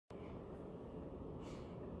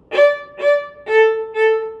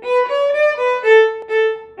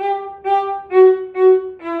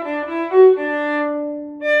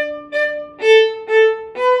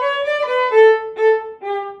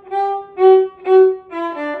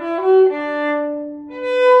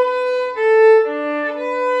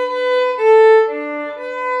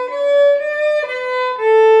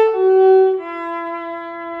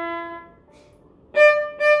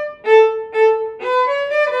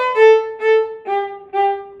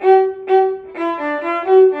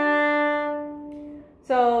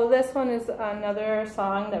one is another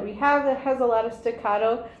song that we have that has a lot of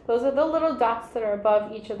staccato. Those are the little dots that are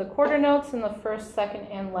above each of the quarter notes in the first, second,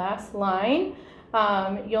 and last line.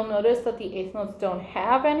 You'll notice that the eighth notes don't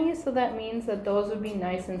have any, so that means that those would be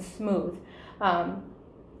nice and smooth.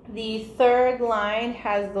 The third line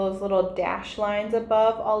has those little dash lines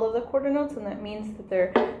above all of the quarter notes, and that means that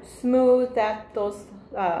they're smooth. That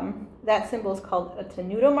symbol is called a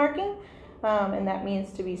tenuto marking, and that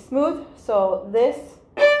means to be smooth. So this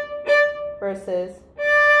versus,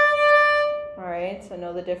 all right, so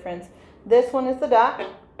know the difference. This one is the dot,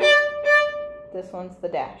 this one's the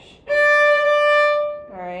dash.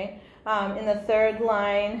 All right. In the third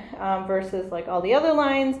line versus like all the other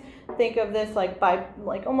lines, think of this like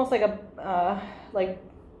almost like a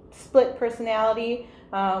split personality,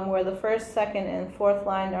 where the first, second, and fourth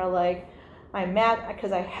line are like, I'm mad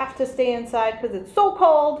because I have to stay inside because it's so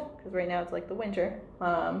cold, because right now it's like the winter.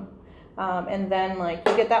 And then like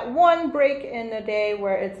you get that one break in the day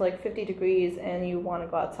where it's like 50 degrees and you want to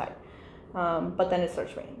go outside, but then it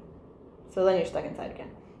starts raining, so then you're stuck inside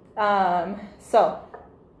again. So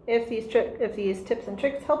if these tips and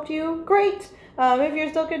tricks helped you, great. If you're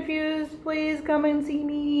still confused, please come and see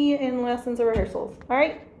me in lessons or rehearsals. All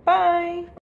right, bye.